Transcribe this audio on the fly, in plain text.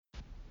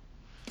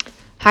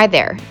Hi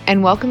there,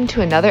 and welcome to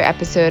another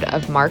episode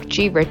of Mark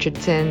G.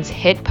 Richardson's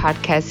hit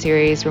podcast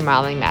series,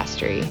 Remodeling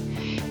Mastery.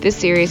 This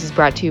series is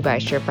brought to you by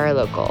Surefire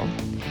Local.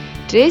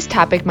 Today's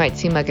topic might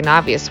seem like an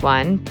obvious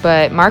one,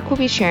 but Mark will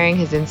be sharing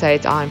his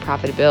insights on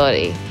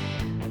profitability.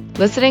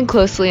 Listen in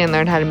closely and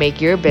learn how to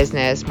make your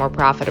business more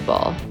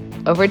profitable.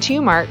 Over to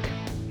you, Mark.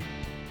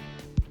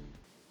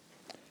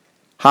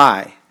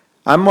 Hi,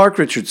 I'm Mark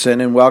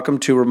Richardson, and welcome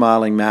to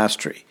Remodeling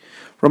Mastery.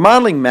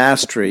 Remodeling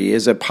Mastery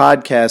is a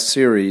podcast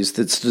series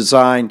that's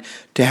designed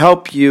to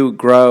help you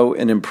grow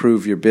and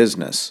improve your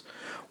business.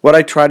 What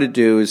I try to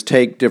do is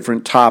take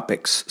different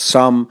topics,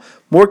 some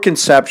more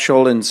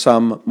conceptual and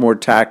some more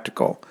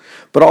tactical.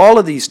 But all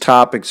of these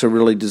topics are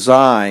really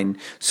designed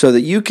so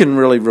that you can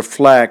really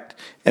reflect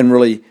and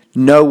really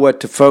know what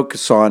to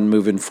focus on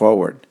moving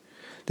forward.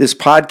 This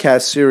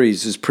podcast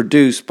series is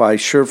produced by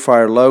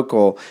Surefire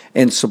Local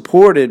and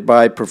supported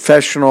by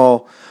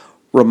Professional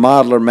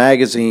Remodeler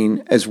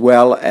Magazine, as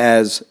well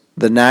as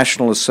the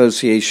National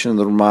Association of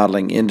the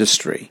Remodeling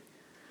Industry.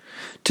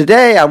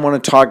 Today, I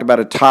want to talk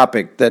about a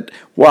topic that,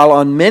 while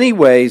in many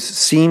ways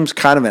seems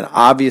kind of an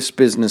obvious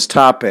business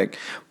topic,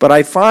 but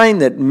I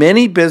find that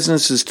many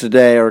businesses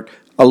today are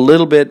a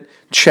little bit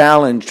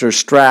challenged or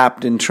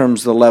strapped in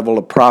terms of the level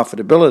of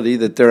profitability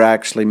that they're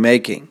actually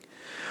making.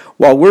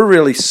 While we're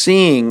really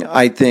seeing,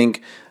 I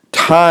think,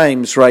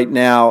 times right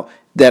now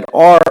that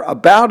are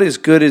about as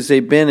good as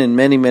they've been in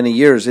many, many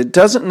years, it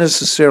doesn't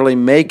necessarily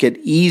make it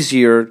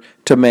easier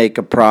to make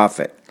a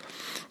profit.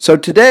 So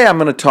today I'm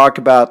going to talk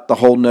about the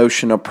whole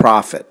notion of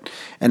profit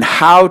and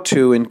how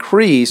to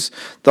increase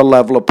the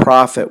level of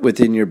profit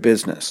within your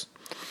business.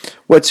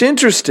 What's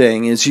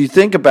interesting is you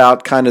think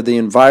about kind of the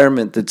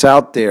environment that's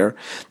out there.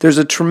 There's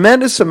a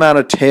tremendous amount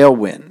of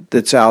tailwind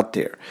that's out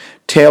there.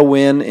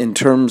 Tailwind in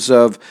terms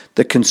of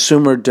the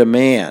consumer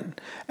demand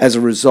as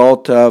a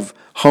result of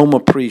home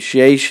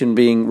appreciation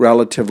being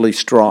relatively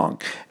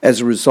strong, as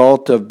a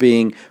result of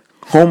being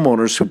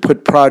homeowners who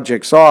put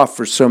projects off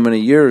for so many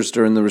years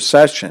during the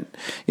recession.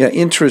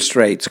 Interest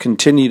rates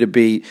continue to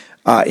be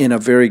in a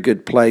very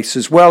good place,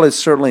 as well as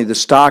certainly the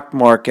stock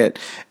market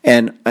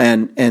and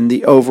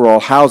the overall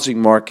housing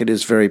market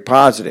is very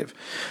positive.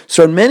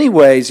 So in many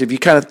ways, if you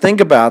kind of think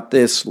about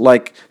this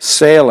like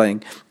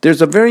sailing,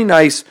 there's a very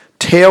nice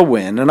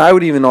tailwind, and I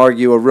would even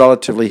argue a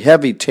relatively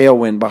heavy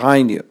tailwind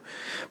behind you.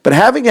 But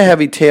having a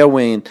heavy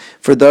tailwind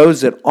for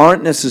those that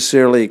aren't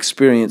necessarily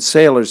experienced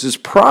sailors is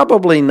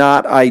probably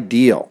not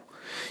ideal.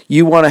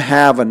 You want to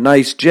have a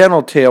nice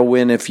gentle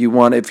tailwind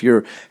if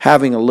you're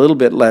having a little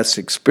bit less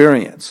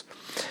experience.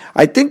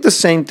 I think the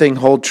same thing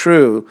holds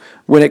true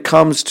when it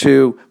comes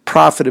to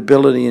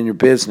profitability in your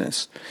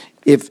business.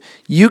 If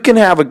you can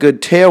have a good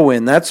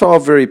tailwind, that's all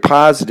very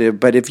positive,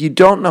 but if you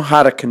don't know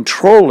how to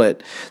control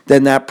it,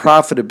 then that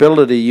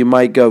profitability, you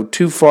might go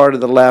too far to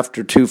the left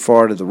or too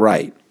far to the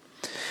right.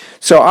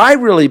 So I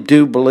really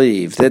do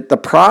believe that the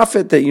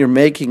profit that you're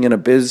making in a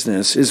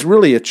business is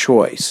really a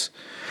choice.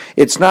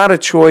 It's not a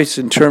choice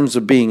in terms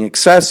of being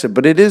excessive,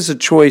 but it is a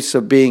choice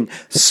of being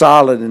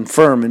solid and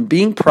firm. And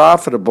being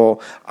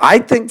profitable, I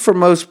think for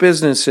most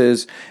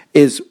businesses,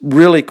 is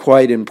really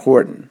quite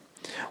important.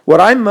 What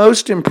I'm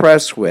most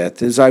impressed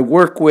with as I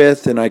work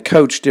with and I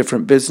coach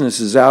different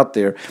businesses out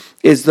there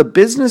is the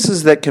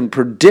businesses that can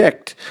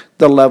predict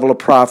the level of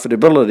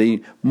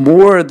profitability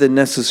more than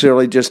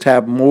necessarily just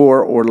have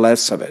more or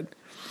less of it.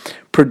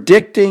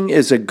 Predicting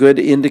is a good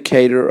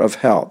indicator of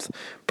health.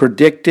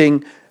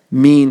 Predicting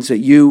means that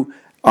you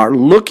are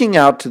looking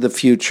out to the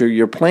future,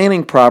 you're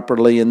planning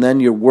properly, and then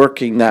you're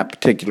working that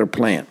particular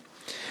plan.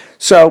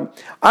 So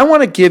I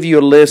want to give you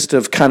a list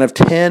of kind of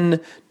 10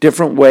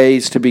 different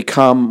ways to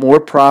become more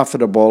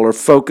profitable or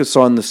focus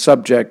on the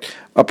subject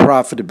of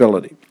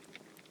profitability.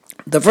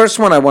 The first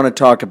one I want to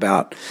talk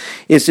about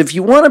is if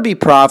you want to be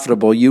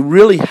profitable, you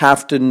really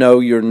have to know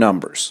your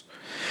numbers.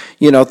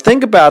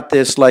 Think about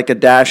this like a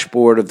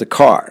dashboard of the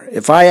car.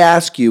 If I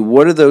ask you,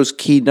 what are those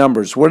key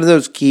numbers? What are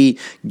those key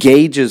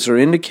gauges or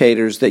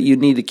indicators that you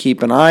need to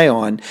keep an eye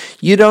on?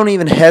 You don't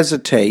even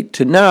hesitate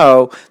to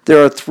know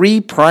there are 3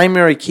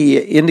 primary key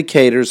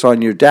indicators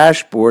on your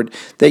dashboard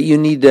that you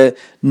need to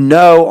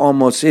know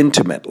almost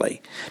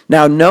intimately.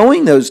 Now,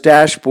 knowing those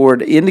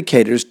dashboard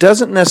indicators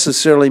doesn't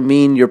necessarily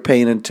mean you're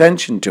paying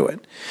attention to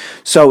it.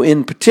 So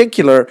in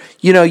particular,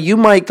 you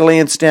might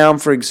glance down,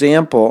 for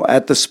example,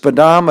 at the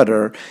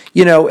speedometer,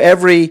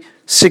 every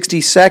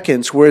 60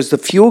 seconds, whereas the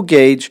fuel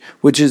gauge,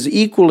 which is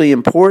equally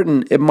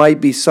important, it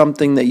might be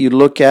something that you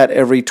look at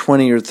every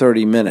 20 or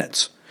 30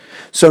 minutes.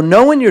 So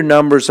knowing your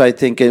numbers, I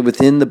think,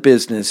 within the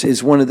business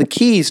is one of the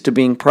keys to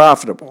being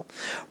profitable.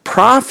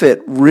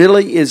 Profit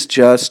really is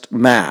just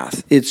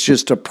math. It's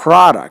just a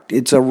product.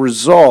 It's a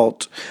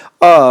result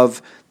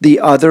of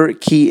the other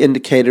key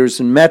indicators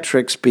and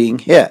metrics being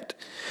hit.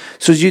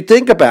 So as you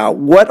think about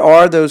what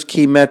are those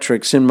key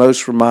metrics in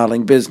most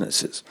remodeling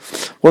businesses?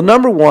 Well,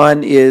 number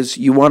one is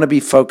you want to be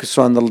focused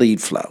on the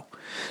lead flow.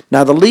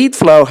 Now, the lead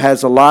flow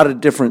has a lot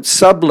of different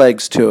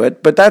sublegs to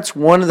it, but that's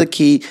one of the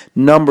key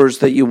numbers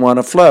that you want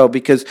to flow,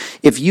 because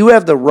if you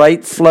have the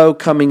right flow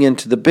coming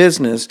into the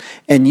business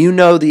and you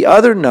know the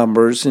other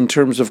numbers in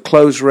terms of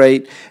close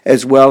rate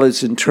as well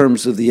as in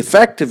terms of the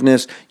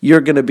effectiveness,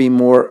 you're going to be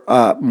more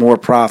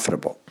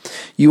profitable.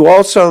 You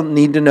also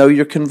need to know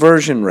your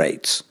conversion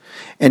rates.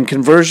 And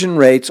conversion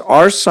rates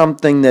are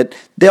something that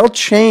they'll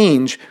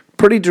change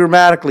pretty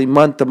dramatically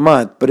month to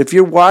month, but if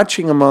you're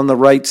watching them on the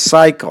right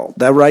cycle,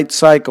 that right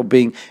cycle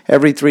being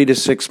every 3 to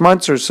 6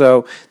 months or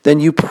so,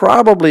 then you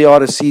probably ought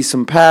to see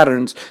some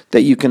patterns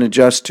that you can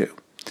adjust to.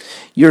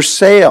 Your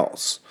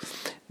sales.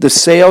 The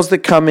sales that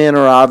come in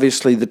are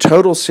obviously the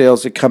total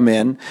sales that come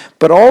in,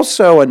 but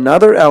also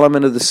another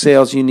element of the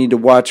sales you need to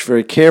watch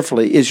very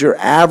carefully is your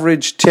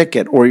average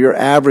ticket or your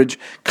average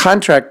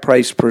contract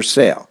price per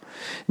sale.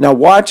 Now,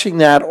 watching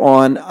that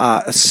on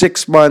a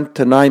 6 month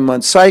to 9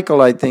 month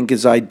cycle, I think,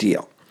 is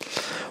ideal.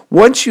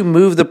 Once you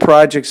move the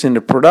projects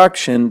into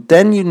production,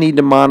 then you need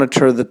to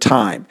monitor the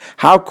time.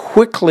 How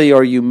quickly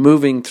are you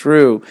moving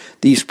through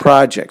these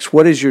projects?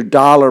 What is your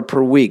dollar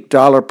per week,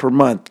 dollar per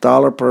month,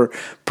 dollar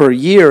per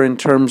year in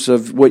terms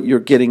of what you're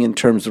getting in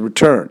terms of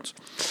returns?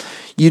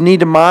 You need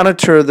to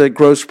monitor the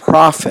gross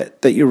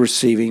profit that you're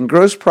receiving.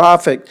 Gross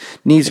profit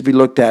needs to be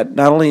looked at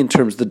not only in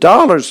terms of the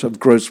dollars of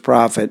gross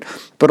profit,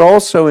 but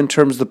also in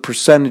terms of the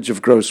percentage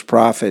of gross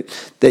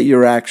profit that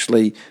you're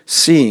actually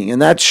seeing.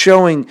 And that's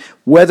showing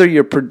whether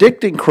you're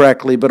predicting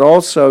correctly, but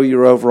also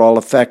your overall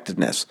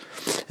effectiveness.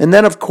 And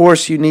then, of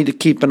course, you need to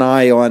keep an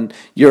eye on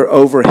your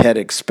overhead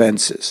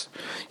expenses.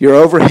 Your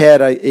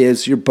overhead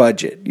is your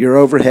budget. Your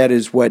overhead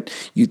is what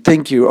you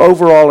think you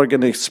overall are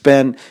going to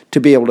spend to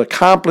be able to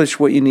accomplish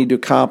what you need to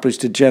accomplish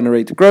to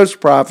generate the gross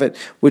profit,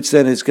 which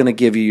then is going to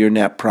give you your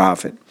net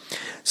profit.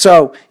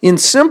 So, in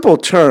simple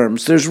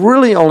terms, there's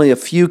really only a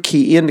few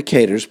key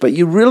indicators, but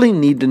you really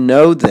need to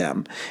know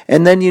them.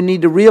 And then you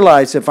need to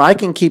realize if I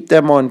can keep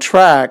them on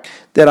track,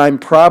 that I'm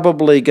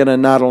probably going to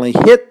not only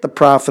hit the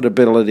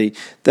profitability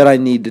that I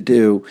need to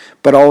do,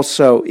 but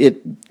also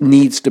it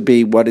needs to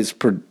be what is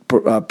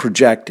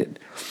projected.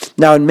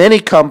 Now, in many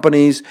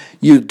companies,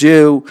 you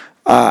do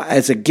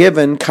as a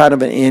given kind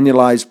of an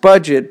annualized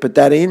budget, but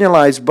that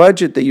annualized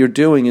budget that you're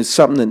doing is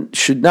something that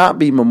should not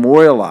be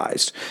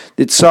memorialized.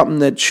 It's something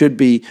that should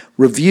be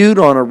reviewed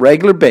on a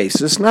regular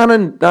basis, not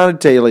a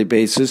daily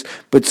basis,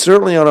 but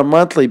certainly on a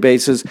monthly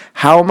basis.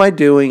 How am I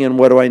doing and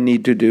what do I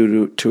need to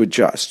do to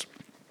adjust?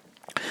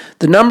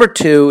 The number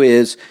 2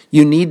 is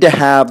you need to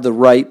have the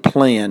right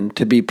plan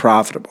to be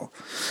profitable.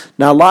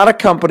 Now, a lot of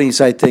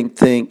companies, I think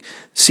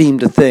seem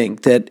to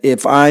think that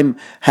if I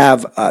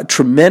have a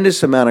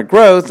tremendous amount of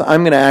growth,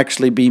 I'm going to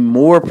actually be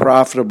more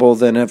profitable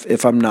than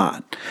if I'm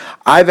not.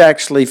 I've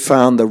actually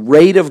found the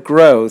rate of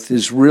growth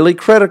is really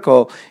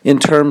critical in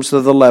terms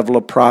of the level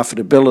of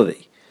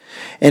profitability.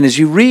 And as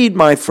you read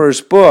my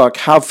first book,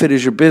 How Fit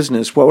Is Your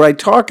Business, what I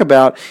talk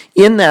about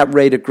in that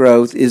rate of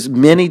growth is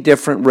many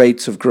different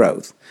rates of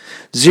growth.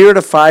 0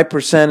 to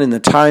 5% in the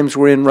times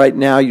we're in right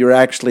now, you're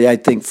actually, I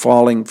think,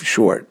 falling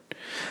short.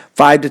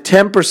 5 to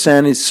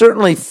 10% is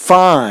certainly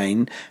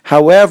fine.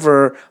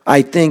 However,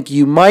 I think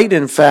you might,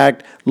 in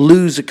fact,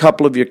 lose a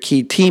couple of your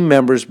key team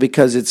members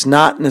because it's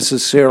not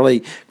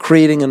necessarily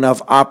creating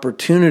enough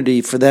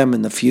opportunity for them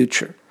in the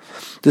future.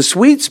 The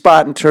sweet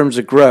spot in terms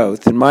of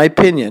growth, in my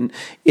opinion,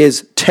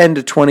 is 10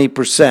 to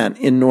 20%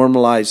 in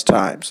normalized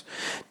times.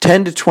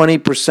 10 to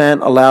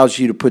 20% allows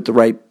you to put the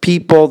right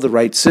people, the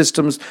right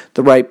systems,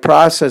 the right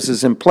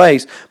processes in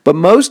place. But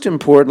most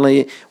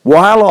importantly,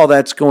 while all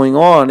that's going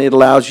on, it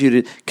allows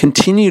you to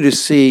continue to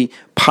see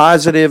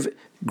positive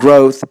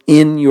growth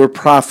in your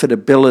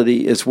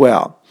profitability as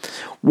well.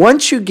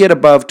 Once you get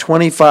above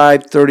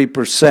 25,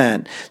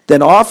 30%,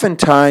 then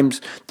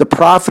oftentimes the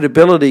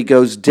profitability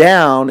goes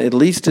down, at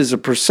least as a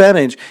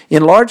percentage,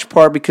 in large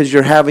part because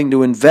you're having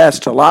to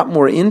invest a lot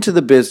more into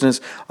the business,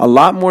 a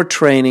lot more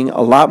training,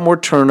 a lot more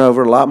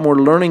turnover, a lot more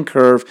learning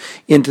curve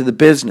into the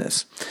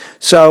business.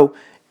 So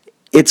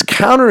it's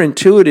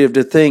counterintuitive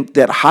to think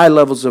that high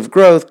levels of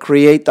growth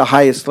create the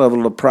highest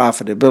level of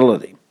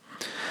profitability.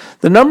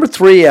 The number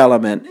 3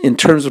 element in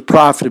terms of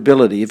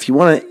profitability, if you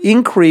want to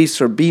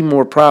increase or be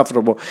more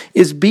profitable,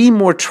 is be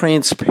more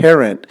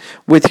transparent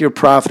with your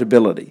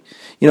profitability.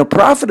 You know,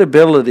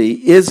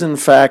 profitability is in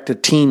fact a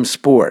team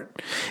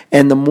sport.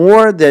 And the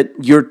more that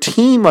your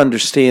team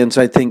understands,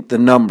 I think, the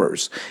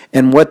numbers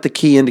and what the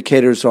key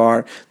indicators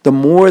are, the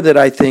more that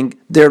I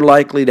think they're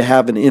likely to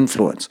have an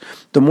influence.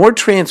 The more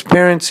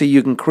transparency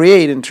you can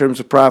create in terms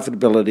of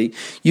profitability,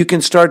 you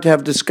can start to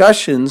have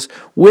discussions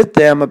with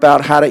them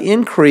about how to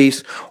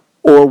increase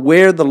or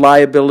where the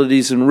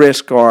liabilities and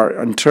risk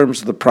are in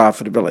terms of the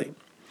profitability.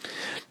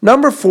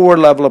 Number 4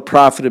 level of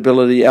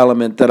profitability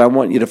element that I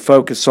want you to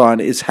focus on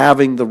is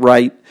having the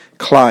right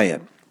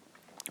client.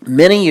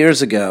 Many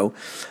years ago,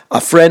 a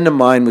friend of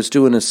mine was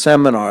doing a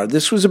seminar.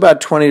 This was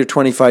about 20 or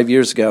 25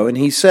 years ago, and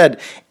he said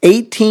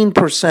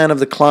 18% of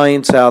the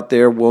clients out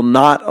there will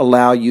not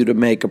allow you to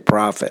make a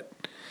profit.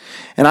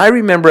 And I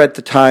remember at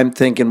the time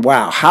thinking,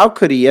 wow, how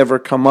could he ever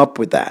come up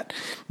with that?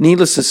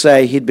 Needless to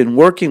say, he'd been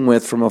working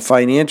with, from a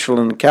financial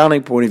and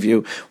accounting point of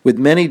view, with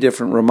many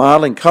different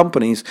remodeling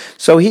companies,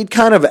 so he'd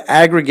kind of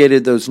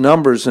aggregated those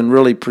numbers and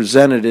really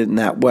presented it in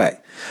that way.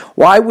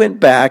 Well, I went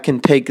back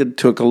and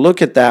took a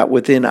look at that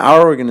within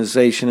our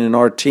organization and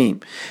our team.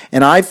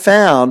 And I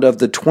found of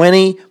the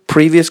 20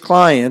 previous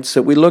clients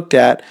that we looked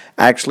at,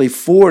 actually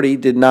 40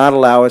 did not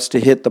allow us to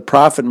hit the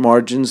profit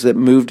margins that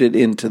moved it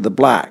into the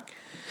black.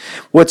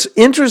 What's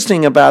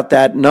interesting about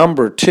that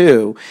number,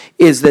 too,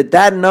 is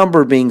that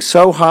number being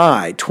so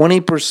high,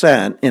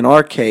 20% in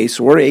our case,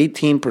 or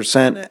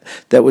 18%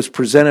 that was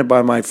presented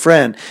by my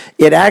friend,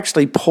 it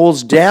actually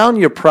pulls down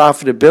your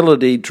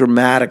profitability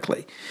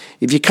dramatically.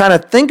 If you kind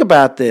of think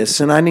about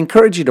this, and I'd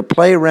encourage you to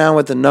play around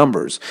with the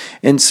numbers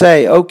and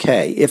say,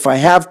 okay, if I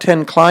have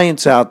 10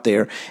 clients out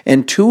there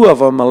and 2 of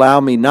them allow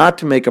me not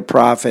to make a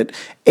profit,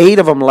 8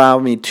 of them allow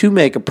me to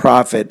make a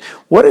profit,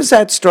 what does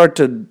that start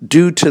to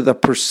do to the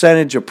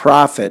percentage of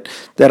profit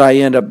that I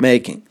end up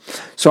making?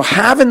 So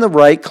having the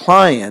right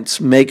clients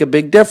make a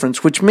big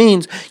difference, which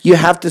means you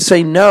have to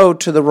say no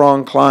to the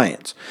wrong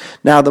clients.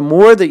 Now, the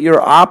more that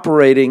you're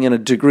operating in a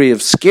degree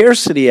of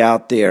scarcity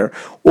out there,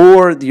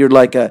 or you're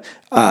like a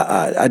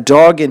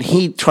dog in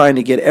heat trying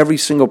to get every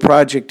single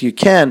project you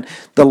can,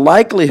 the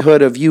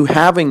likelihood of you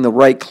having the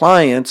right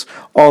clients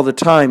all the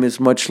time is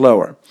much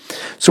lower.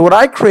 So what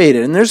I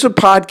created, and there's a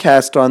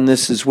podcast on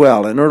this as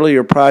well, an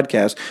earlier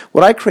podcast,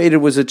 what I created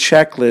was a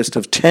checklist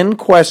of 10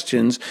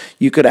 questions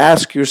you could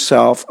ask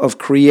yourself of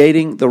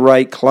creating the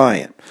right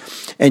client.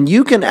 And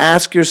you can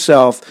ask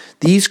yourself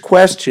these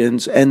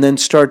questions and then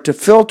start to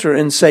filter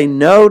and say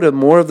no to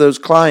more of those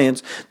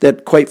clients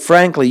that, quite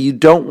frankly, you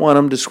don't want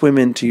them to swim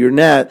into your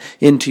net,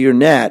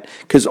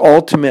 because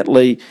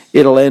ultimately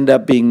it'll end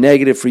up being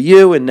negative for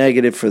you and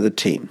negative for the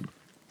team.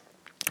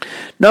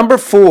 Number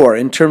 4,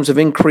 in terms of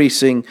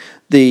increasing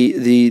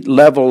the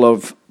level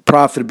of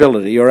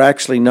profitability, or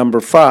actually number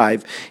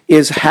 5,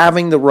 is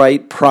having the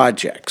right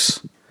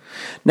projects.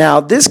 Now,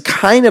 this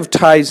kind of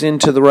ties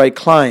into the right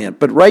client,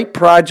 but right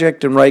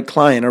project and right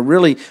client are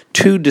really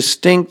 2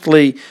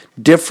 distinctly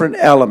different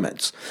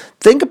elements.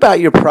 Think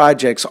about your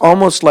projects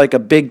almost like a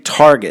big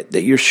target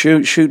that you're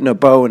shooting a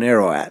bow and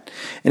arrow at.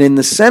 And in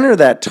the center of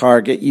that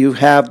target, you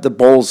have the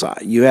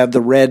bullseye. You have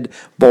the red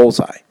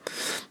bullseye.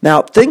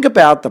 Now, think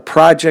about the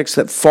projects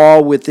that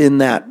fall within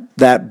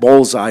that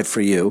bullseye for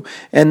you,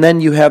 and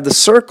then you have the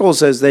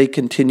circles as they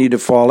continue to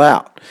fall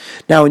out.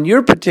 Now, in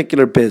your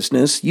particular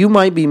business, you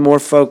might be more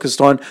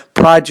focused on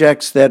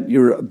projects that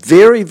you're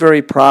very,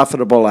 very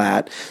profitable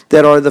at,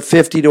 that are the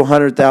 $50,000 to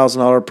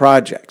 $100,000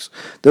 projects.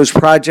 Those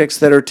projects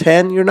that are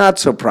 10, you're not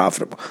so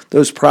profitable.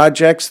 Those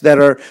projects that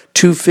are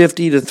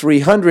 $250,000 to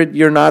 $300,000,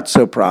 you're not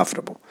so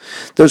profitable.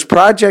 Those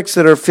projects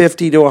that are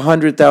 $50,000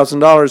 to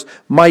 $100,000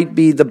 might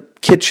be the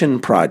kitchen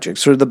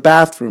projects or the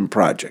bathroom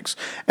projects,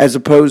 as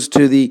opposed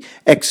to the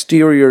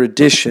exterior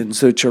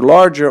additions, which are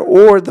larger,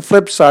 or the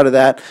flip side of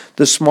that,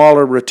 the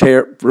smaller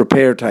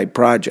repair type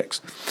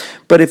projects.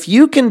 But if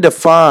you can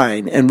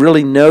define and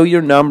really know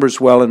your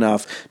numbers well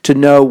enough to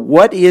know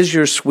what is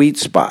your sweet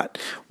spot,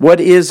 what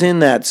is in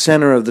that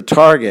center of the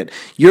target,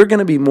 you're going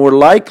to be more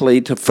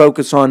likely to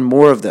focus on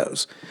more of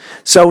those.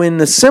 So in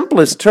the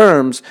simplest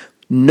terms,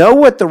 know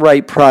what the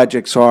right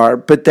projects are,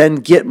 but then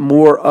get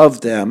more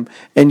of them,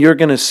 and you're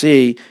going to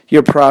see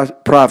your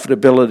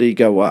profitability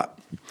go up.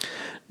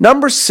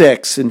 Number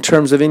 6, in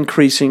terms of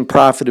increasing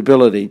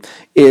profitability,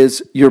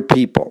 is your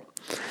people.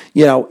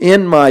 You know,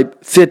 in my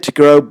Fit to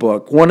Grow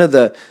book, one of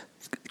the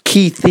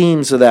key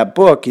themes of that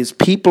book is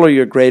people are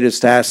your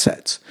greatest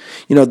assets.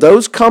 You know,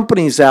 those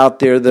companies out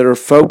there that are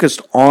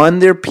focused on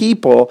their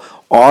people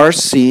are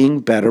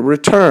seeing better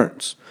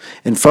returns.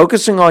 And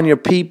focusing on your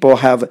people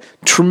have a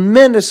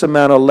tremendous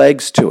amount of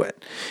legs to it.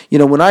 You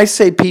know, when I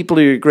say people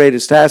are your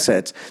greatest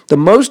assets, the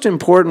most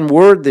important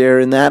word there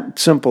in that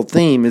simple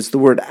theme is the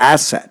word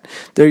asset.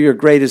 They're your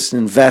greatest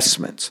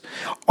investments.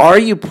 Are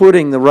you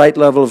putting the right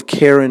level of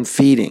care and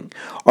feeding?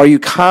 Are you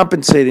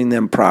compensating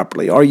them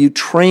properly? Are you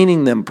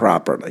training them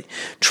properly?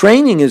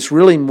 Training is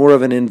really more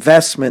of an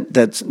investment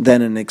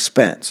than an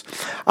expense.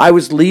 I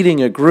was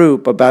leading a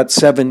group about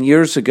 7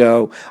 years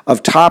ago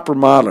of top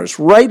remodelers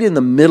right in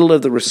the middle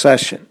of the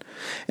recession.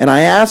 And I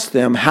asked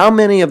them how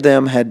many of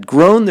them had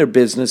grown their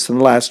business in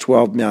the last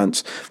 12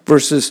 months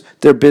versus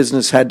their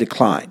business had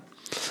declined.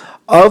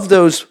 Of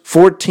those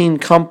 14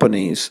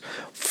 companies,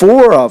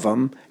 4 of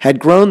them had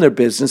grown their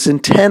business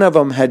and 10 of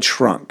them had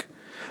shrunk.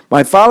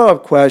 My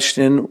follow-up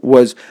question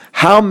was,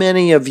 how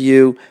many of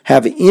you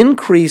have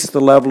increased the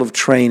level of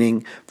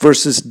training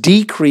versus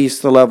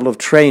decreased the level of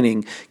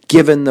training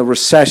given the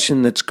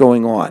recession that's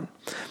going on?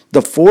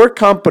 The 4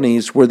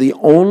 companies were the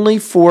only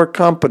 4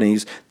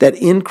 companies that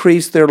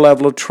increased their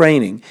level of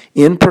training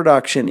in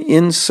production,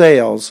 in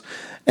sales,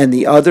 and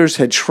the others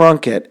had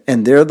shrunk it,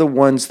 and they're the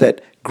ones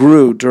that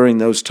grew during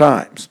those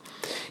times.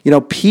 You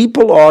know,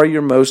 people are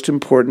your most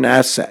important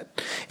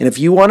asset. And if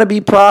you want to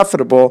be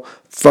profitable,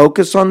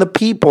 focus on the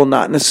people,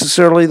 not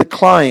necessarily the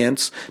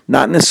clients,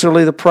 not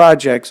necessarily the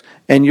projects,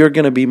 and you're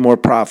going to be more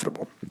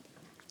profitable.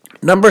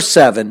 Number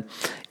 7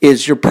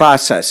 is your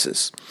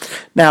processes.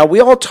 Now, we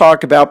all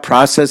talk about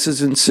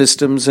processes and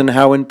systems and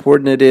how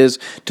important it is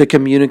to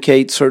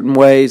communicate certain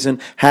ways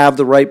and have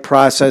the right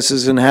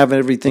processes and have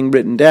everything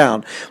written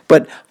down.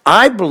 But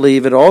I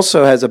believe it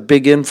also has a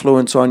big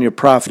influence on your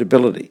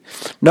profitability.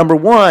 Number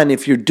 1,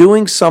 if you're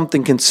doing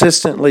something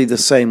consistently the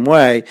same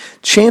way,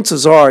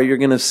 chances are you're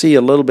going to see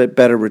a little bit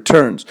better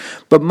returns.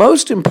 But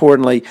most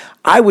importantly,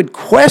 I would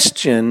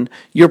question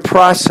your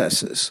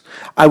processes.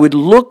 I would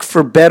look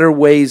for better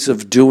ways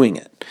of doing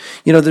it.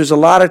 You know, there's a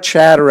lot of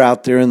chatter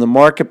out there in the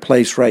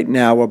marketplace right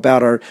now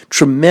about our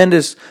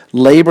tremendous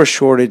labor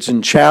shortage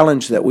and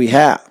challenge that we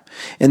have.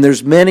 And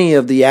there's many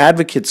of the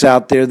advocates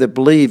out there that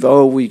believe,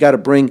 we got to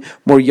bring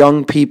more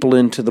young people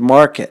into the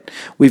market.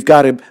 We've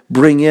got to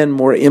bring in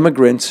more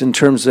immigrants in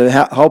terms of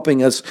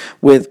helping us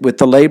with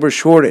the labor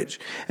shortage.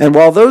 And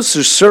while those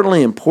are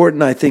certainly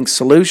important, I think,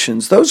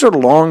 solutions, those are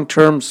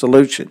long-term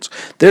solutions.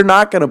 They're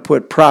not going to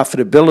put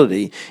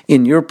profitability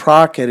in your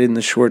pocket in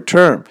the short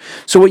term.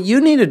 So what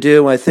you need to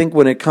do, I think,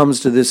 when it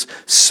comes to this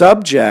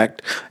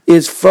subject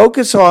is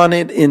focus on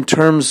it in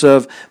terms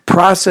of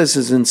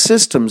processes and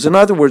systems. In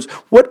other words,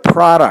 what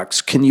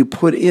products can you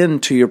put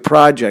into your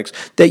projects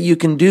that you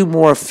can do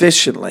more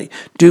efficiently,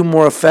 do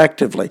more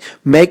effectively,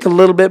 make a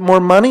little bit more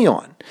money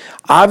on?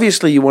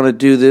 Obviously, you want to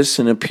do this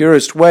in a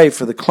purest way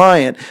for the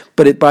client,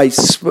 but by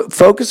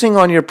focusing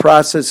on your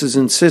processes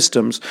and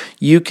systems,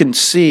 you can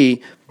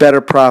see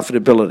better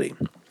profitability.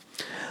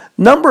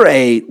 Number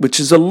 8, which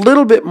is a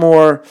little bit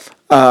more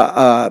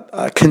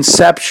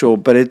conceptual,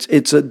 but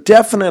it's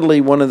definitely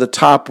one of the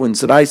top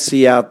ones that I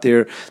see out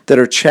there that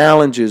are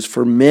challenges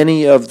for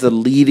many of the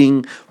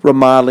leading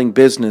remodeling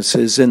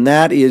businesses, and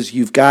that is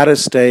you've got to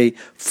stay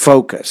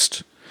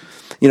focused.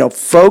 You know,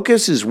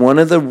 focus is one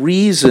of the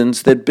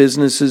reasons that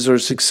businesses are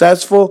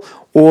successful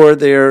or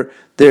they're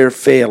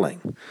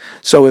failing.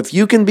 So if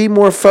you can be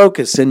more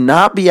focused and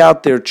not be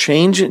out there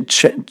chasing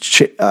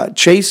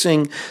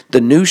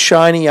the new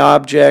shiny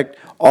object,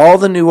 all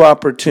the new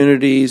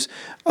opportunities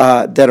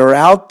that are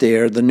out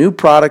there, the new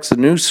products, the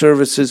new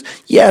services.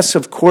 Yes,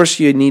 of course,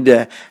 you need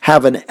to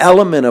have an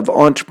element of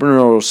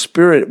entrepreneurial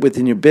spirit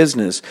within your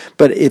business.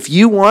 But if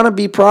you want to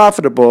be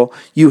profitable,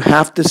 you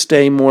have to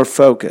stay more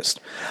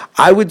focused.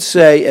 I would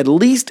say at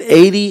least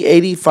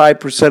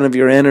 80-85% of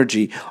your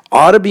energy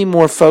ought to be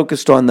more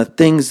focused on the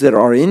things that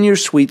are in your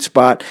sweet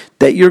spot,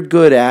 that you're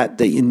good at,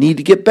 that you need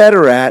to get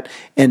better at,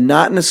 and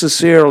not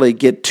necessarily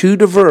get too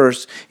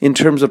diverse in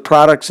terms of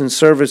products and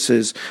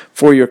services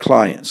for your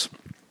clients.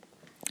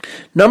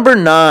 Number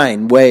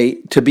 9 way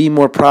to be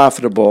more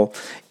profitable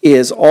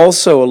is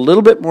also a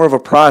little bit more of a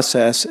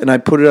process, and I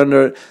put it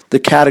under the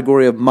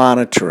category of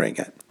monitoring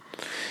it.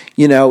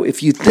 You know,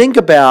 if you think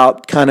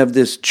about kind of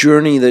this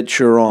journey that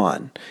you're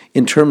on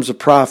in terms of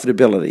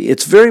profitability,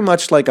 it's very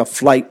much like a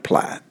flight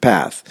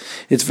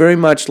path. It's very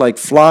much like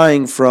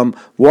flying from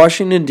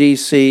Washington,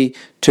 D.C.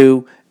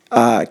 to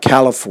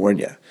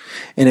California.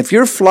 And if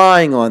you're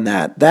flying on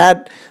that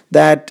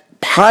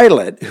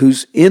pilot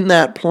who's in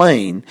that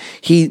plane,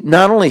 he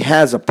not only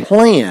has a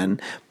plan,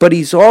 but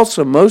he's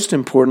also, most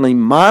importantly,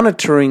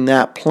 monitoring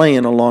that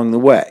plane along the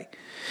way.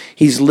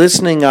 He's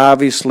listening,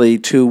 obviously,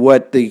 to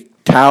what the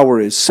tower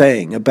is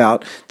saying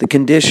about the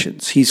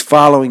conditions. He's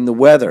following the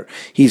weather.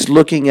 He's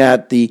looking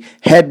at the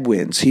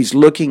headwinds. He's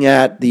looking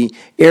at the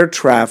air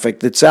traffic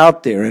that's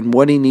out there and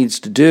what he needs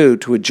to do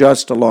to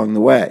adjust along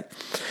the way.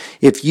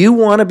 If you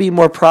want to be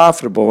more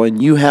profitable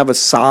and you have a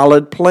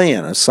solid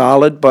plan, a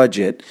solid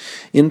budget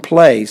in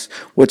place,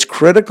 what's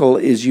critical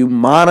is you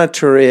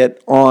monitor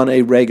it on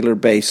a regular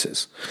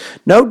basis.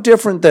 No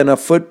different than a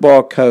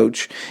football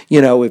coach. You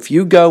know, if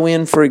you go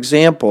in, for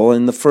example,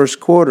 in the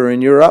first quarter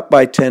and you're up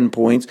by 10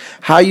 points,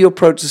 how you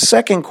approach the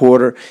second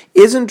quarter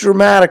isn't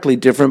dramatically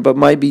different, but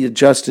might be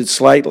adjusted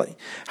slightly.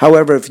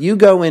 However, if you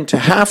go into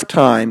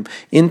halftime,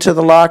 into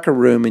the locker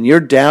room, and you're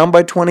down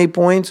by 20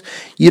 points,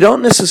 you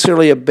don't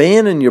necessarily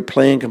abandon your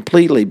plan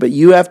completely, but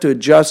you have to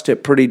adjust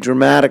it pretty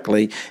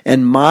dramatically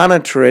and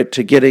monitor it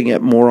to getting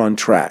it more on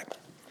track.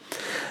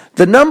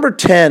 The number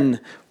 10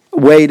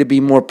 way to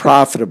be more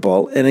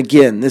profitable, and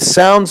again, this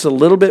sounds a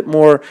little bit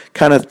more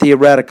kind of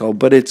theoretical,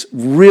 but it's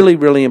really,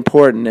 really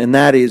important, and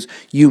that is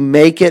you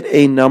make it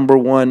a number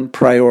 1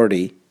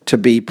 priority to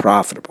be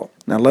profitable.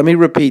 Now, let me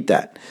repeat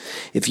that.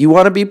 If you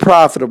want to be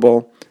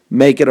profitable,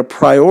 make it a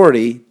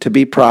priority to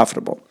be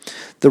profitable.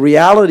 The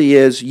reality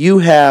is you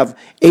have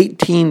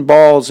 18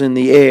 balls in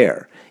the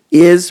air.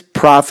 Is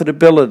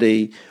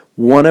profitability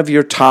one of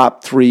your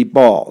top 3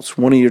 balls,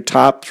 one of your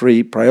top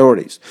 3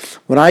 priorities?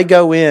 When I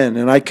go in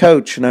and I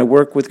coach and I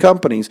work with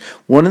companies,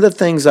 one of the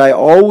things I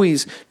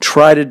always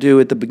try to do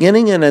at the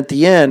beginning and at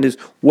the end is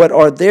what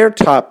are their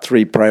top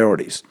 3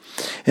 priorities?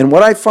 And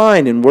what I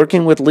find in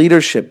working with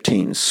leadership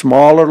teams,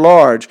 small or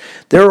large,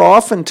 they're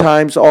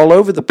oftentimes all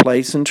over the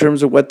place in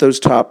terms of what those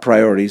top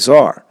priorities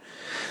are.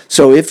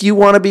 So if you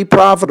want to be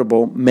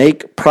profitable,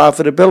 make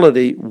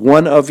profitability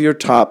one of your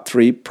top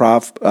 3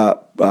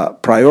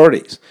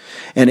 priorities.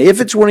 And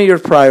if it's one of your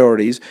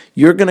priorities,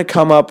 you're going to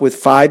come up with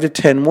 5 to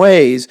 10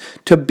 ways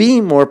to be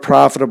more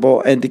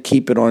profitable and to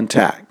keep it on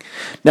track.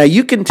 Now,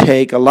 you can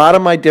take a lot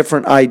of my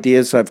different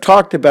ideas I've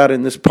talked about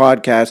in this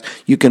podcast,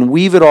 you can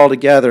weave it all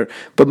together,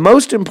 but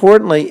most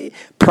importantly,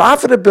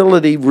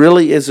 profitability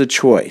really is a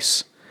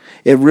choice.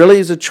 It really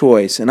is a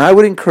choice, and I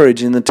would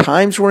encourage, in the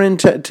times we're in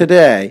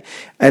today,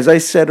 as I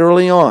said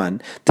early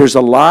on, there's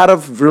a lot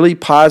of really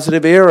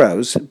positive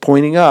arrows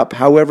pointing up.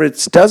 However,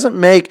 it doesn't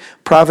make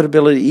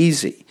profitability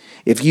easy.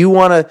 If you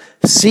want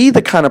to see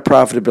the kind of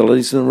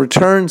profitabilities and the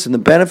returns and the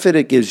benefit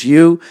it gives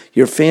you,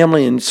 your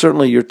family, and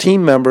certainly your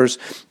team members,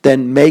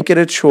 then make it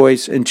a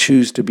choice and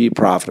choose to be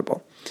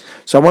profitable.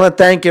 So I want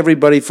to thank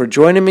everybody for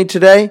joining me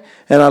today,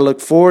 and I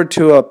look forward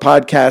to a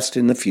podcast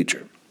in the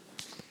future.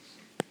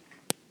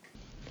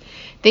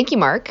 Thank you,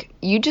 Mark.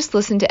 You just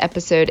listened to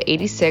episode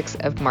 86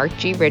 of Mark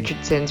G.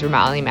 Richardson's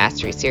Remodeling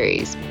Mastery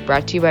Series,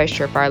 brought to you by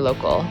Surefire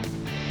Local.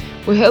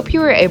 We hope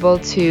you were able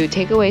to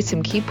take away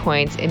some key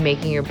points in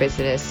making your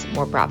business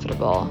more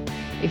profitable.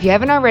 If you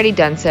haven't already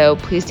done so,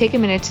 please take a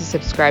minute to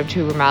subscribe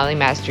to Remodeling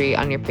Mastery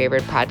on your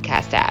favorite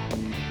podcast app.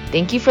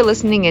 Thank you for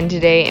listening in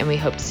today, and we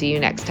hope to see you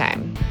next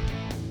time.